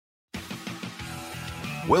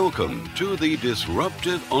Welcome to the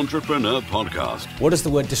Disruptive Entrepreneur Podcast. What does the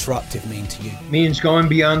word disruptive mean to you? Means going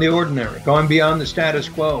beyond the ordinary, going beyond the status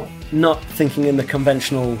quo. Not thinking in the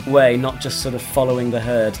conventional way, not just sort of following the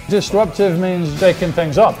herd. Disruptive means shaking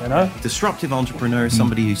things up, you know? Disruptive entrepreneur is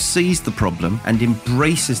somebody who sees the problem and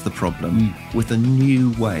embraces the problem with a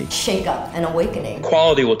new way. Shake up and awakening.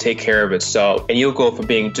 Quality will take care of itself, and you'll go from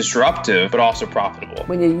being disruptive but also profitable.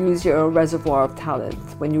 When you use your reservoir of talent,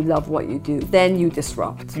 when you love what you do, then you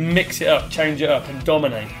disrupt. Mix it up, change it up, and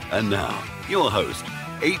dominate. And now, your host,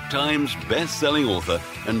 8 times best-selling author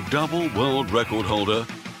and double world record holder,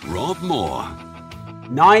 Rob Moore.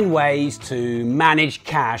 9 ways to manage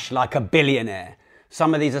cash like a billionaire.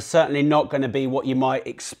 Some of these are certainly not going to be what you might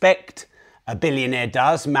expect a billionaire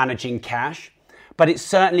does, managing cash. But it's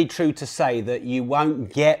certainly true to say that you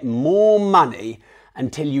won't get more money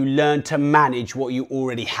until you learn to manage what you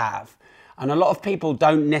already have. And a lot of people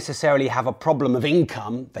don't necessarily have a problem of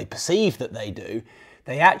income. They perceive that they do.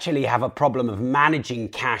 They actually have a problem of managing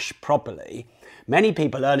cash properly. Many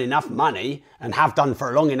people earn enough money and have done for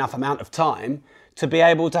a long enough amount of time to be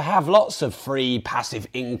able to have lots of free passive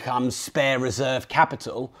income, spare reserve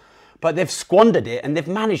capital, but they've squandered it and they've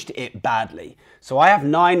managed it badly. So I have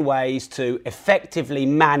 9 ways to effectively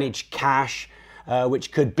manage cash,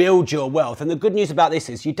 which could build your wealth. And the good news about this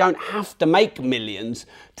is you don't have to make millions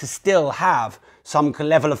to still have some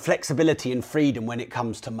level of flexibility and freedom when it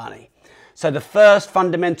comes to money. So the first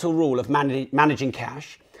fundamental rule of managing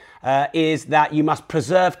cash is that you must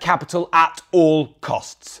preserve capital at all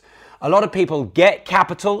costs. A lot of people get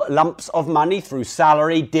capital, lumps of money through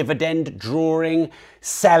salary, dividend, drawing,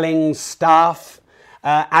 selling stuff,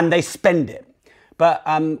 and they spend it. But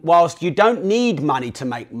whilst you don't need money to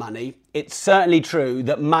make money, it's certainly true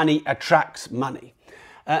that money attracts money.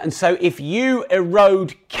 And so if you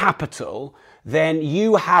erode capital, then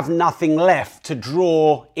you have nothing left to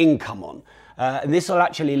draw income on. And this will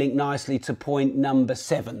actually link nicely to point number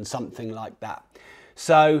 7, something like that.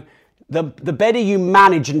 So the better you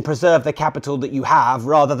manage and preserve the capital that you have,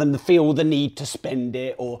 rather than feel the need to spend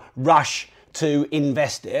it or rush to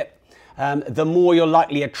invest it, the more you'll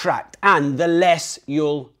likely attract and the less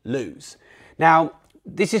you'll lose. Now,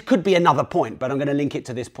 this could be another point, but I'm going to link it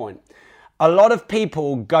to this point. A lot of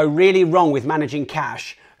people go really wrong with managing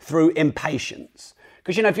cash through impatience.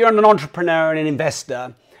 Because, if you're an entrepreneur and an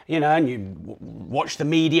investor, and you watch the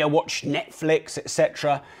media, watch Netflix,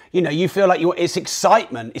 etc., you feel like it's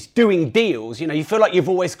excitement, it's doing deals, you feel like you've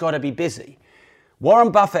always got to be busy.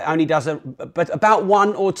 Warren Buffett only does about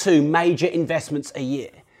 1 or 2 major investments a year.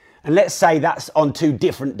 And let's say that's on 2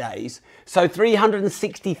 different days. So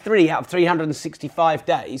 363 out of 365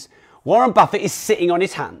 days, Warren Buffett is sitting on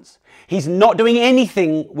his hands. He's not doing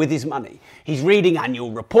anything with his money. He's reading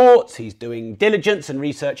annual reports, he's doing diligence and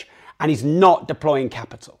research, and he's not deploying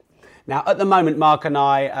capital. Now, at the moment, Mark and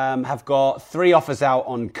I have got 3 offers out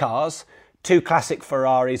on cars, 2 classic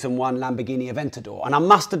Ferraris and 1 Lamborghini Aventador. And I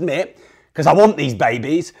must admit, because I want these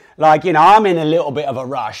babies, I'm in a little bit of a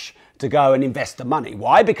rush to go and invest the money.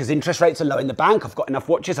 Why? Because interest rates are low in the bank. I've got enough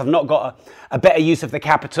watches. I've not got a better use of the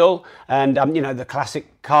capital. And, the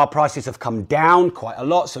classic car prices have come down quite a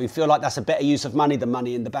lot. So we feel like that's a better use of money than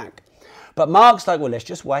money in the bank. But Mark's like, well, let's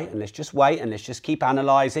just wait and let's just keep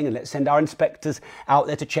analysing and let's send our inspectors out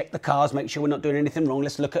there to check the cars, make sure we're not doing anything wrong.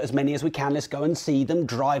 Let's look at as many as we can. Let's go and see them,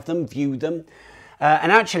 drive them, view them.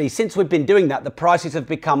 And actually, since we've been doing that, the prices have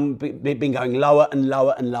been going lower and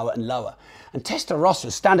lower and lower and lower. And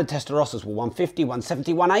Testarossas, standard Testarossas were 150,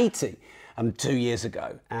 170, 180 2 years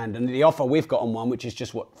ago. And the offer we've got on one, which is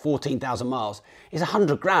just 14,000 miles, is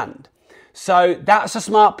 100 grand. So that's a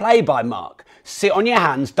smart play by Mark. Sit on your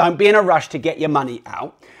hands, don't be in a rush to get your money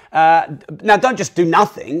out. Now, don't just do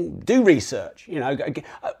nothing, do research. The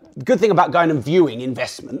good thing about going and viewing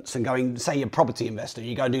investments and going, say you're a property investor,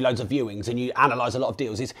 you go and do loads of viewings and you analyse a lot of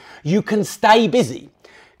deals, is you can stay busy.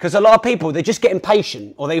 Because a lot of people, they just get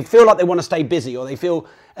impatient, or they feel like they want to stay busy, or they feel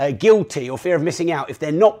guilty or fear of missing out if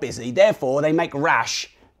they're not busy. Therefore, they make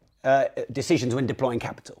rash decisions when deploying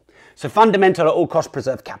capital. So fundamental, at all costs,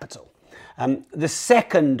 preserve capital. The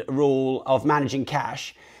second rule of managing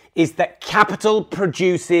cash is that capital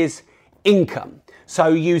produces income. So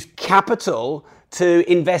use capital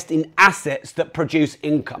to invest in assets that produce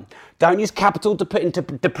income. Don't use capital to put into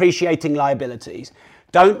depreciating liabilities.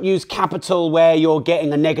 Don't use capital where you're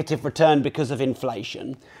getting a negative return because of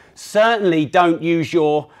inflation. Certainly don't use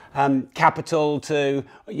your capital to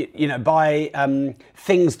buy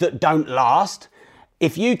things that don't last.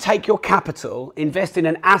 If you take your capital, invest in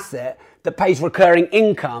an asset that pays recurring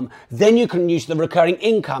income, then you can use the recurring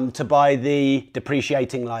income to buy the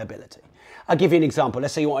depreciating liability. I'll give you an example.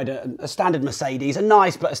 Let's say you wanted a standard Mercedes, a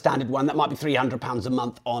nice but a standard one that might be £300 a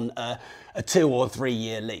month on a 2 or 3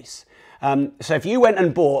 year lease. So if you went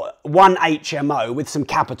and bought one HMO with some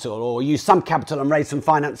capital, or used some capital and raised some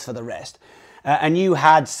finance for the rest, and you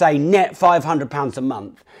had, say, net £500 a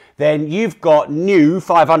month, then you've got new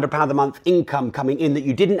 £500 a month income coming in that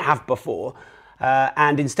you didn't have before.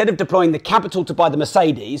 And instead of deploying the capital to buy the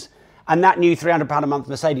Mercedes, and that new £300 a month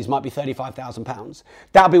Mercedes might be £35,000,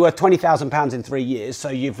 that'll be worth £20,000 in 3 years, so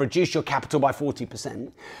you've reduced your capital by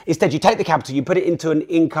 40%. Instead, you take the capital, you put it into an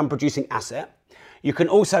income-producing asset. You can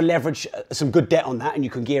also leverage some good debt on that, and you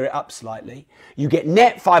can gear it up slightly. You get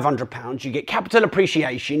net £500, you get capital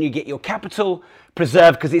appreciation, you get your capital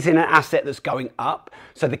preserved because it's in an asset that's going up,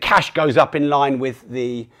 so the cash goes up in line with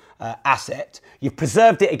the asset. You've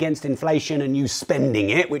preserved it against inflation and you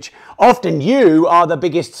spending it, which often you are the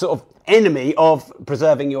biggest sort of enemy of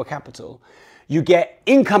preserving your capital. You get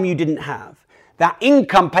income you didn't have. That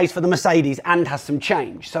income pays for the Mercedes and has some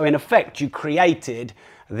change. So in effect, you created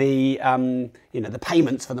the the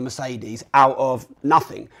payments for the Mercedes out of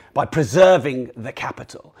nothing by preserving the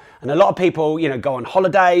capital. And a lot of people go on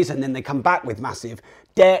holidays and then they come back with massive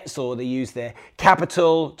debts, or they use their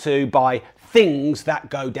capital to buy things that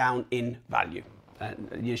go down in value.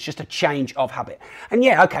 It's just a change of habit. And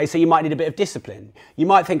yeah, okay, so you might need a bit of discipline. You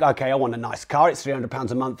might think, okay, I want a nice car. It's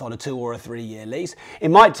 £300 a month on a 2 or a 3 year lease.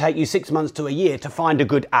 It might take you 6 months to a year to find a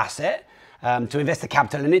good asset, to invest the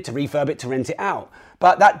capital in it, to refurb it, to rent it out.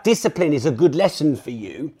 But that discipline is a good lesson for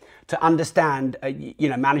you to understand,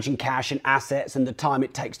 managing cash and assets and the time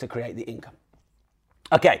it takes to create the income.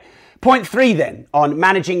 Okay, point 3 then on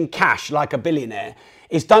managing cash like a billionaire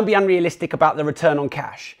is don't be unrealistic about the return on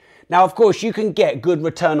cash. Now, of course, you can get good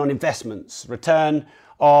return on investments, return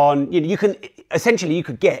on, you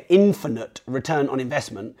could get infinite return on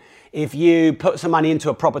investment if you put some money into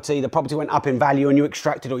a property, the property went up in value and you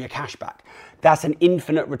extracted all your cash back. That's an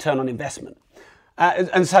infinite return on investment.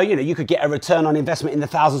 And so, you could get a return on investment in the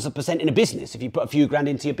thousands of % in a business if you put a few grand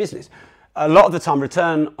into your business. A lot of the time,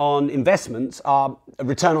 return on investments are a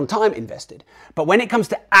return on time invested. But when it comes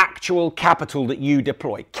to actual capital that you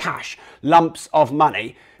deploy, cash, lumps of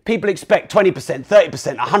money, people expect 20%,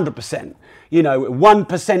 30%, 100%,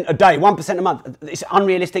 1% a day, 1% a month. It's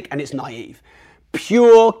unrealistic and it's naive.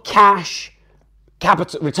 Pure cash,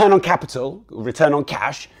 capital, return on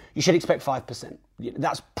cash, you should expect 5%.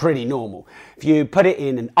 That's pretty normal. If you put it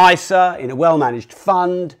in an I.S.A, in a well-managed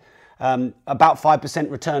fund, about 5%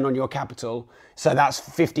 return on your capital. So that's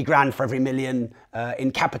 50 grand for every million in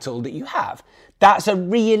capital that you have. That's a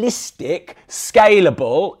realistic,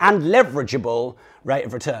 scalable and leverageable rate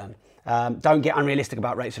of return. Don't get unrealistic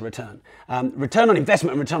about rates of return. Return on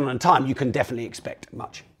investment and return on time, you can definitely expect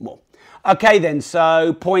much more. Okay then,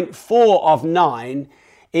 so point 4 of 9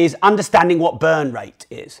 is understanding what burn rate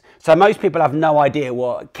is. So most people have no idea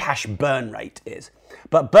what cash burn rate is.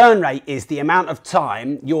 But burn rate is the amount of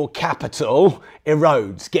time your capital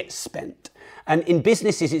erodes, gets spent. And in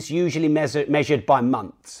businesses, it's usually measured by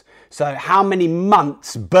months. So how many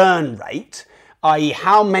months burn rate, i.e.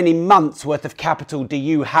 how many months worth of capital do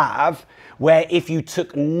you have where if you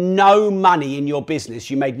took no money in your business,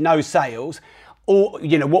 you made no sales, or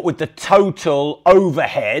what would the total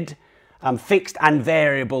overhead, fixed and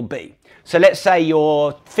variable be? So let's say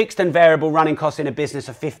your fixed and variable running costs in a business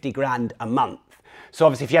are 50 grand a month. So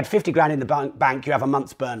obviously if you had 50 grand in the bank, you have a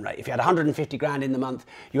month's burn rate. If you had 150 grand in the month,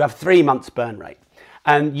 you have 3 months burn rate.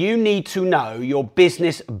 And you need to know your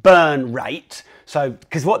business burn rate. So,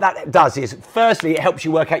 because what that does is, firstly, it helps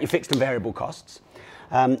you work out your fixed and variable costs.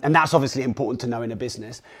 And that's obviously important to know in a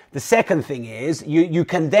business. The second thing is you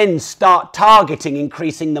can then start targeting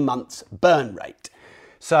increasing the month's burn rate.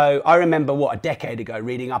 So I remember, a decade ago,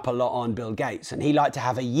 reading up a lot on Bill Gates, and he liked to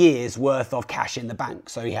have a year's worth of cash in the bank.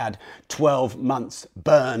 So he had 12 months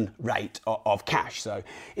burn rate of cash. So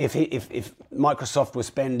if Microsoft was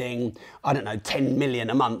spending, 10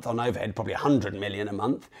 million a month on overhead, probably 100 million a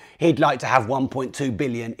month, he'd like to have 1.2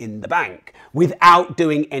 billion in the bank without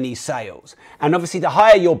doing any sales. And obviously the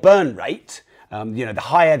higher your burn rate, the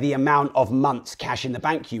higher the amount of months cash in the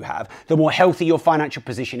bank you have, the more healthy your financial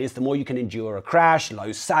position is, the more you can endure a crash,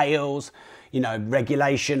 low sales,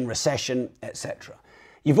 regulation, recession, etc.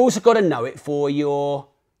 You've also got to know it for your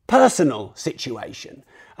personal situation.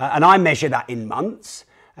 And I measure that in months.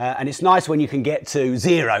 And it's nice when you can get to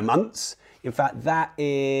 0 months. In fact, that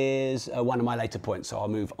is one of my later points, so I'll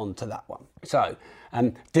move on to that one. So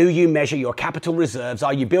Do you measure your capital reserves?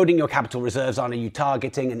 Are you building your capital reserves? Are you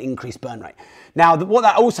targeting an increased burn rate? Now, what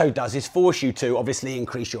that also does is force you to obviously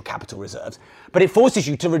increase your capital reserves, but it forces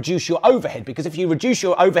you to reduce your overhead, because if you reduce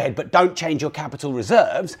your overhead but don't change your capital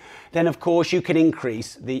reserves, then of course you can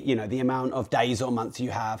increase the amount of days or months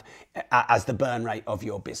you have as the burn rate of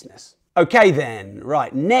your business. Okay then,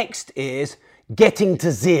 right, next is getting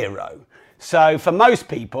to zero. So for most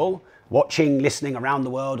people watching, listening around the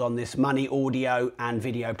world on this money audio and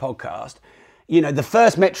video podcast, the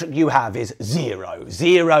first metric you have is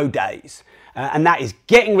 0 days. And that is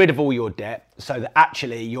getting rid of all your debt so that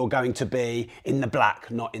actually you're going to be in the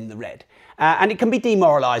black, not in the red. And it can be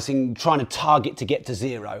demoralizing trying to target to get to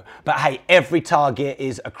zero. But hey, every target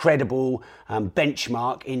is a credible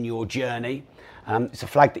benchmark in your journey. It's a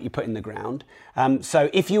flag that you put in the ground. So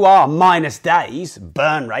if you are minus days,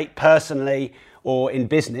 burn rate, personally or in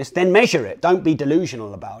business, then measure it. Don't be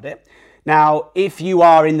delusional about it. Now, if you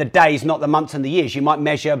are in the days, not the months and the years, you might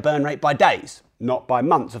measure burn rate by days, not by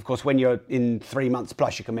months. Of course, when you're in 3 months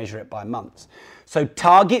plus, you can measure it by months. So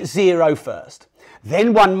target 0 first,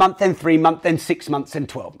 then 1 month, then 3 months, then 6 months, then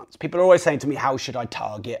 12 months. People are always saying to me, how should I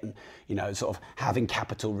target? And, sort of having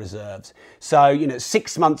capital reserves. So,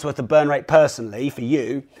 6 months worth of burn rate personally for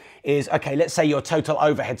you is, okay, let's say your total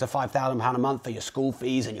overheads are £5,000 a month for your school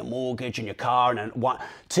fees and your mortgage and your car and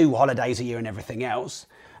 2 holidays a year and everything else.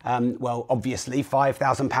 Well, obviously,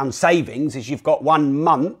 £5,000 savings is you've got 1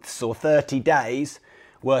 month's or 30 days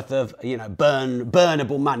worth of,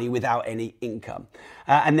 burnable money without any income.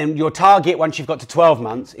 And then your target, once you've got to 12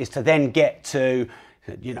 months, is to then get to,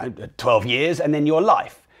 12 years and then your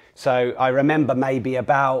life. So I remember maybe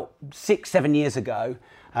about 6-7 years ago,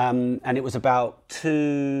 and it was about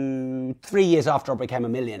 2-3 years after I became a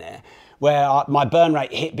millionaire, where my burn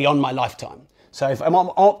rate hit beyond my lifetime. So if I'm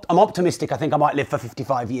optimistic, I think I might live for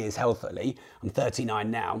 55 years healthily. I'm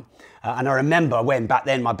 39 now. And I remember when back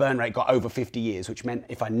then my burn rate got over 50 years, which meant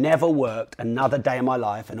if I never worked another day in my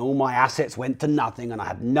life and all my assets went to nothing and I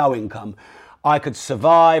had no income, I could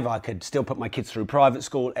survive, I could still put my kids through private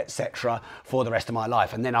school, etc. for the rest of my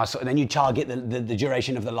life. And then you target the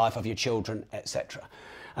duration of the life of your children, etc.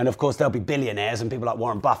 And of course, there'll be billionaires and people like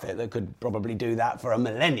Warren Buffett that could probably do that for a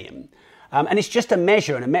millennium. And it's just a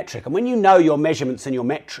measure and a metric. And when you know your measurements and your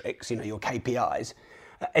metrics, your KPIs,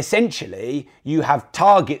 essentially you have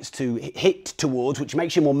targets to hit towards, which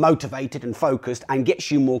makes you more motivated and focused and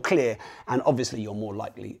gets you more clear. And obviously you're more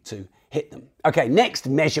likely to hit them. Okay, next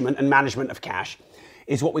measurement and management of cash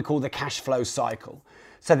is what we call the cash flow cycle.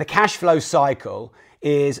 So the cash flow cycle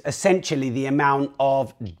is essentially the amount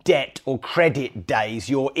of debt or credit days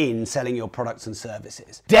you're in selling your products and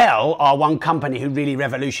services. Dell are one company who really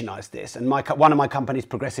revolutionized this, and one of my companies,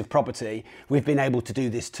 Progressive Property, we've been able to do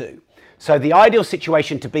this too. So the ideal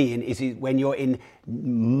situation to be in is when you're in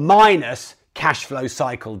minus cash flow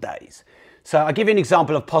cycle days. So I'll give you an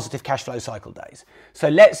example of positive cash flow cycle days. So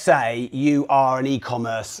let's say you are an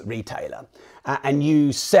e-commerce retailer and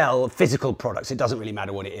you sell physical products. It doesn't really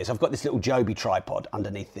matter what it is. I've got this little Joby tripod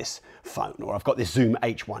underneath this phone, or I've got this Zoom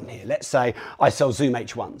H1 here. Let's say I sell Zoom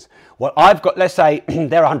H1s. Well, let's say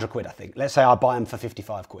they're 100 quid, I think. Let's say I buy them for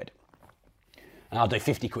 55 quid. And I'll do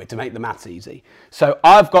 50 quid to make the maths easy. So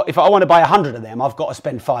if I want to buy 100 of them, I've got to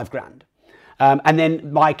spend 5 grand. And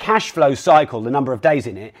then my cash flow cycle, the number of days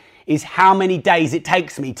in it, is how many days it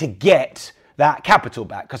takes me to get that capital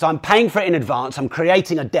back. Because I'm paying for it in advance, I'm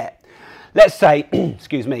creating a debt. Let's say,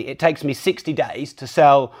 excuse me, it takes me 60 days to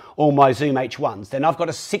sell all my Zoom H1s. Then I've got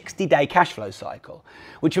a 60-day cash flow cycle,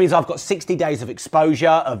 which means I've got 60 days of exposure,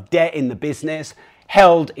 of debt in the business,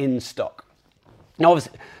 held in stock. Now,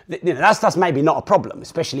 obviously, that's maybe not a problem,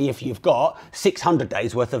 especially if you've got 600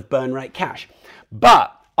 days worth of burn rate cash.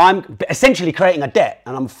 But I'm essentially creating a debt,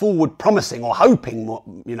 and I'm forward promising or hoping,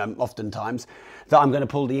 oftentimes, that I'm going to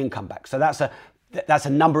pull the income back. So that's a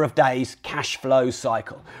number of days cash flow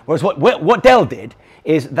cycle. Whereas what Dell did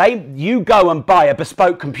is you go and buy a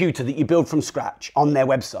bespoke computer that you build from scratch on their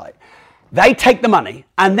website. They take the money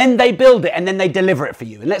and then they build it and then they deliver it for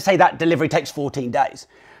you. And let's say that delivery takes 14 days.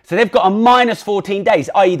 So they've got a minus 14 days,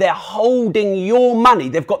 i.e. they're holding your money.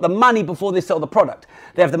 They've got the money before they sell the product.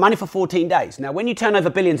 They have the money for 14 days. Now, when you turn over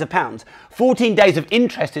billions of pounds, 14 days of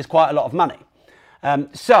interest is quite a lot of money.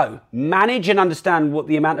 So manage and understand what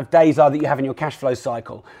the amount of days are that you have in your cash flow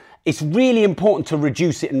cycle. It's really important to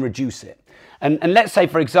reduce it. And let's say,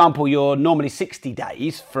 for example, you're normally 60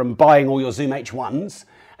 days from buying all your Zoom H1s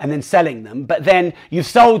and then selling them, but then you've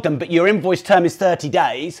sold them, but your invoice term is 30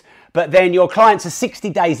 days, but then your clients are 60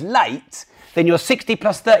 days late, then you're 60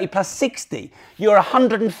 plus 30 plus 60. You're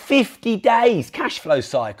 150 days cash flow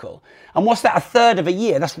cycle. And what's that, a third of a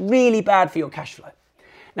year? That's really bad for your cash flow.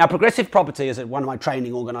 Now, Progressive Property is one of my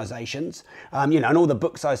training organisations, and all the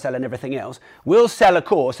books I sell and everything else. We'll sell a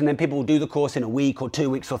course and then people will do the course in a week or 2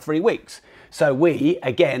 weeks or 3 weeks. So we,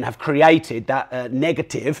 again, have created that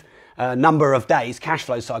negative number of days cash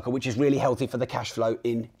flow cycle, which is really healthy for the cash flow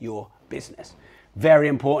in your business. Very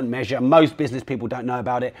important measure. Most business people don't know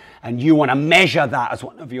about it, and you want to measure that as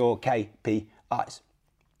one of your KPIs.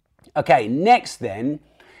 Okay, next then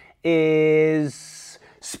is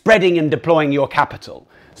spreading and deploying your capital.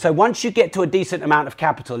 So once you get to a decent amount of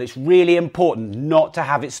capital, it's really important not to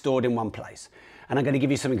have it stored in one place. And I'm going to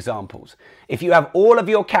give you some examples. If you have all of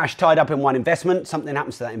your cash tied up in one investment, something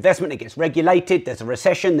happens to that investment, it gets regulated, there's a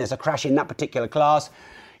recession, there's a crash in that particular class,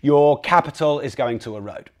 your capital is going to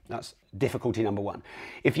erode. That's difficulty number one.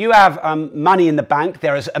 If you have money in the bank,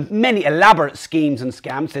 there are many elaborate schemes and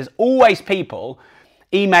scams. There's always people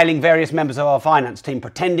emailing various members of our finance team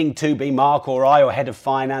pretending to be Mark or I or head of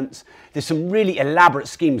finance. There's some really elaborate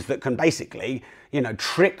schemes that can basically,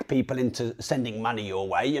 trick people into sending money your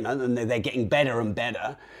way, and they're getting better and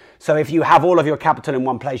better. So if you have all of your capital in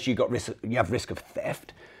one place, you have risk of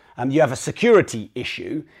theft. You have a security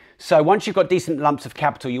issue. So once you've got decent lumps of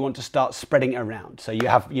capital, you want to start spreading it around. So you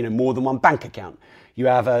have, more than one bank account. You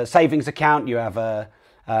have a savings account, you have a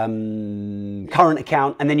current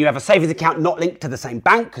account, and then you have a savings account not linked to the same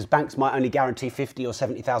bank, because banks might only guarantee 50 or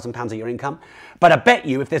 70,000 pounds of your income. But I bet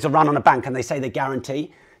you if there's a run on a bank and they say they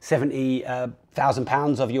guarantee 70,000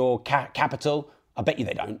 pounds of your capital, I bet you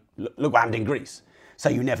they don't. Look what happened in Greece. So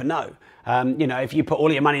you never know. If you put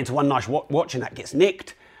all your money into one nice watch and that gets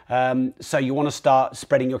nicked, so you want to start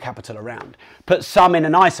spreading your capital around. Put some in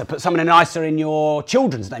an I.S.A. Put some in an I.S.A. in your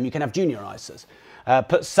children's name. You can have junior I.S.As.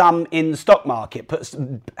 Put some in the stock market.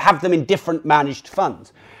 Have them in different managed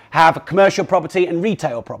funds. Have commercial property and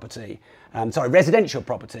retail property. Residential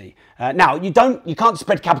property. Now, you can't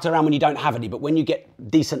spread capital around when you don't have any, but when you get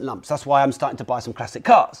decent lumps, that's why I'm starting to buy some classic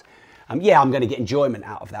cars. I'm going to get enjoyment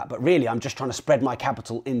out of that, but really I'm just trying to spread my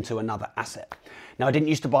capital into another asset. Now, I didn't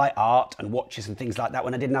used to buy art and watches and things like that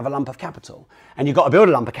when I didn't have a lump of capital. And you've got to build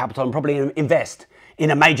a lump of capital and probably invest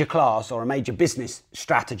in a major class or a major business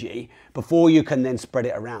strategy before you can then spread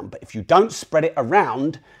it around. But if you don't spread it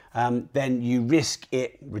around, then you risk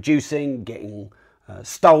it reducing, getting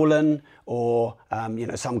stolen, or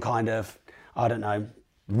some kind of,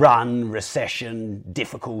 recession,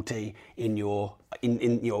 difficulty in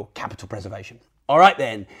your capital preservation. All right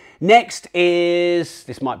then, next is,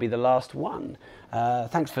 this might be the last one.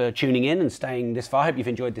 Thanks for tuning in and staying this far. I hope you've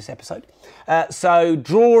enjoyed this episode. So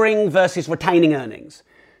drawing versus retaining earnings.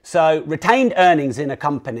 So retained earnings in a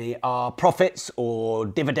company are profits or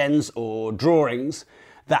dividends or drawings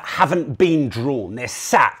that haven't been drawn. They're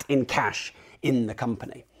sat in cash in the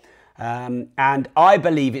company. And I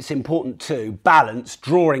believe it's important to balance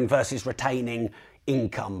drawing versus retaining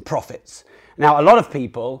income, profits. Now, a lot of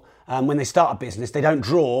people, when they start a business, they don't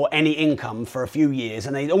draw any income for a few years,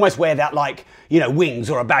 and they almost wear that wings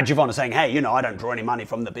or a badge of honor saying, hey, I don't draw any money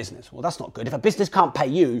from the business. Well, that's not good. If a business can't pay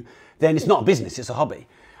you, then it's not a business, it's a hobby.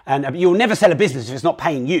 And you'll never sell a business if it's not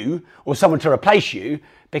paying you or someone to replace you,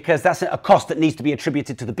 because that's a cost that needs to be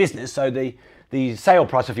attributed to the business. So the sale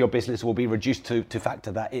price of your business will be reduced to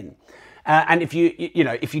factor that in. And if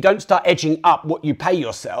you don't start edging up what you pay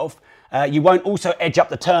yourself, you won't also edge up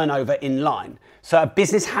the turnover in line. So a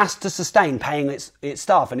business has to sustain paying its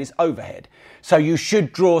staff and its overhead. So you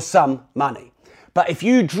should draw some money. But if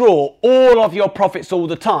you draw all of your profits all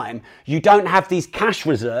the time, you don't have these cash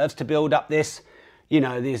reserves to build up these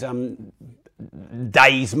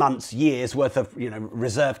days, months, years worth of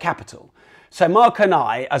reserve capital. So Mark and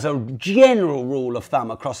I, as a general rule of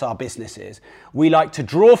thumb across our businesses, we like to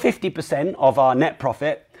draw 50% of our net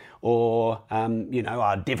profit, or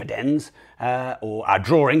our dividends, or our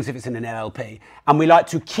drawings if it's in an LLP, and we like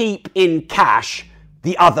to keep in cash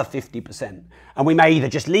the other 50%. And we may either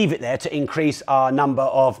just leave it there to increase our number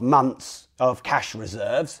of months of cash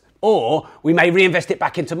reserves, or we may reinvest it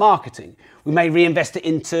back into marketing. We may reinvest it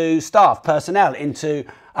into staff, personnel, into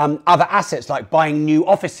other assets like buying new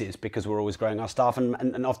offices, because we're always growing our staff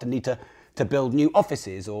and often need to build new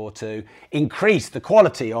offices, or to increase the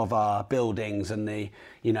quality of our buildings and the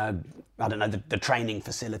training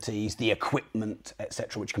facilities, the equipment,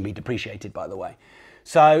 etc., which can be depreciated, by the way.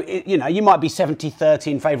 So, you might be 70-30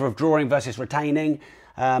 in favour of drawing versus retaining,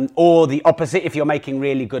 or the opposite if you're making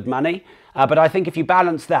really good money. But I think if you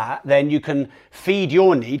balance that, then you can feed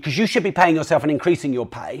your need, because you should be paying yourself and increasing your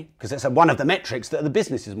pay, because that's one of the metrics that the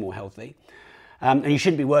business is more healthy. And you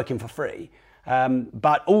shouldn't be working for free.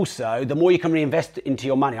 But also, the more you can reinvest into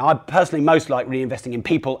your money. I personally most like reinvesting in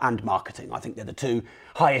people and marketing. I think they're the two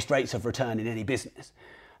highest rates of return in any business.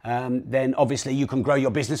 then obviously you can grow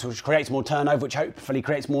your business, which creates more turnover, which hopefully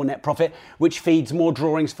creates more net profit, which feeds more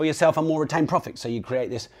drawings for yourself and more retained profit. So you create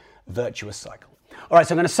this virtuous cycle. All right,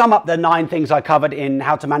 so I'm going to sum up the 9 things I covered in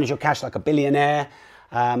how to manage your cash like a billionaire.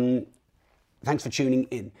 Thanks for tuning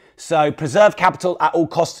in. So preserve capital at all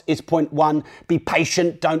costs is point 1. Be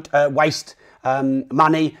patient. Don't waste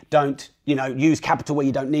money. Don't use capital where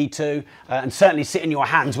you don't need to. And certainly sit in your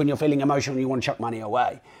hands when you're feeling emotional and you want to chuck money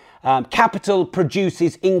away. Capital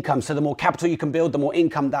produces income. So the more capital you can build, the more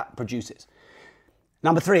income that produces.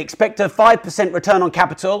 Number 3, expect a 5% return on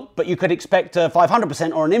capital, but you could expect a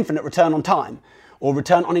 500% or an infinite return on time or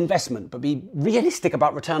return on investment. But be realistic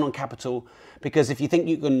about return on capital, because if you think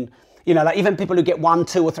you can, like even people who get 1%,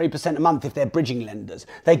 2% or 3% a month, if they're bridging lenders,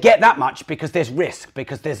 they get that much because there's risk,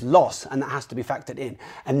 because there's loss, and that has to be factored in.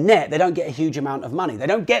 And net, they don't get a huge amount of money. They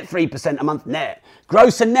don't get 3% a month net.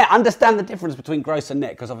 Gross and net, understand the difference between gross and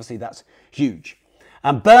net, because obviously that's huge.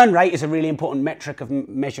 Burn rate is a really important metric of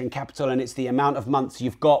measuring capital, and it's the amount of months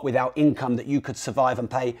you've got without income that you could survive and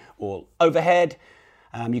pay all overhead.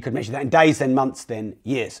 You could measure that in days, then months, then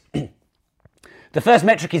years. The first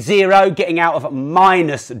metric is 0, getting out of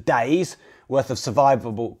minus days worth of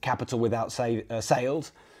survivable capital without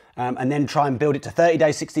sales, and then try and build it to 30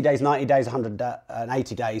 days, 60 days, 90 days,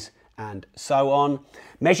 180 days, and so on.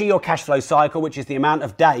 Measure your cash flow cycle, which is the amount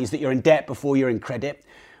of days that you're in debt before you're in credit,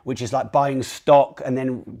 which is like buying stock and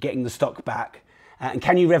then getting the stock back. And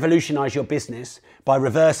can you revolutionize your business by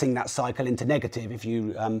reversing that cycle into negative? If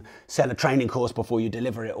you sell a training course before you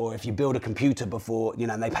deliver it, or if you build a computer before,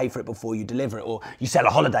 and they pay for it before you deliver it, or you sell a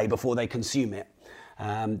holiday before they consume it.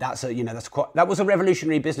 That was a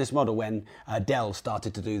revolutionary business model when Dell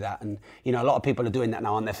started to do that. And, a lot of people are doing that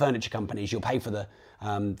now on their furniture companies. You'll pay for the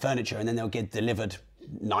furniture and then they'll get delivered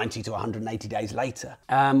 90 to 180 days later.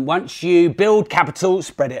 Once you build capital,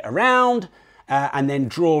 spread it around, and then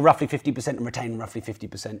draw roughly 50% and retain roughly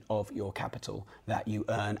 50% of your capital that you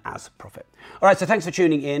earn as profit. All right, so thanks for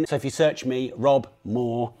tuning in. So if you search me, Rob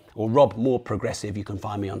Moore, or Rob Moore Progressive, you can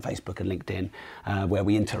find me on Facebook and LinkedIn, where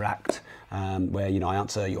we interact, where I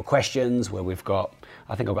answer your questions, where we've got,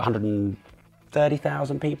 I think I've got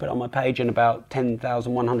 130,000 people on my page and about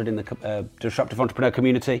 10,100 in the disruptive entrepreneur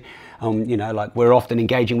community. We're often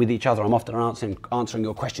engaging with each other. I'm often answering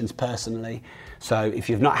your questions personally. So if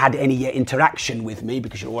you've not had any interaction with me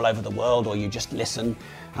because you're all over the world or you just listen,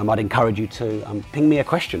 I'd encourage you to ping me a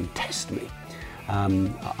question, test me.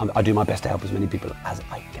 I do my best to help as many people as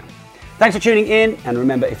I can. Thanks for tuning in, and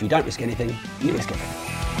remember, if you don't risk anything, you risk everything.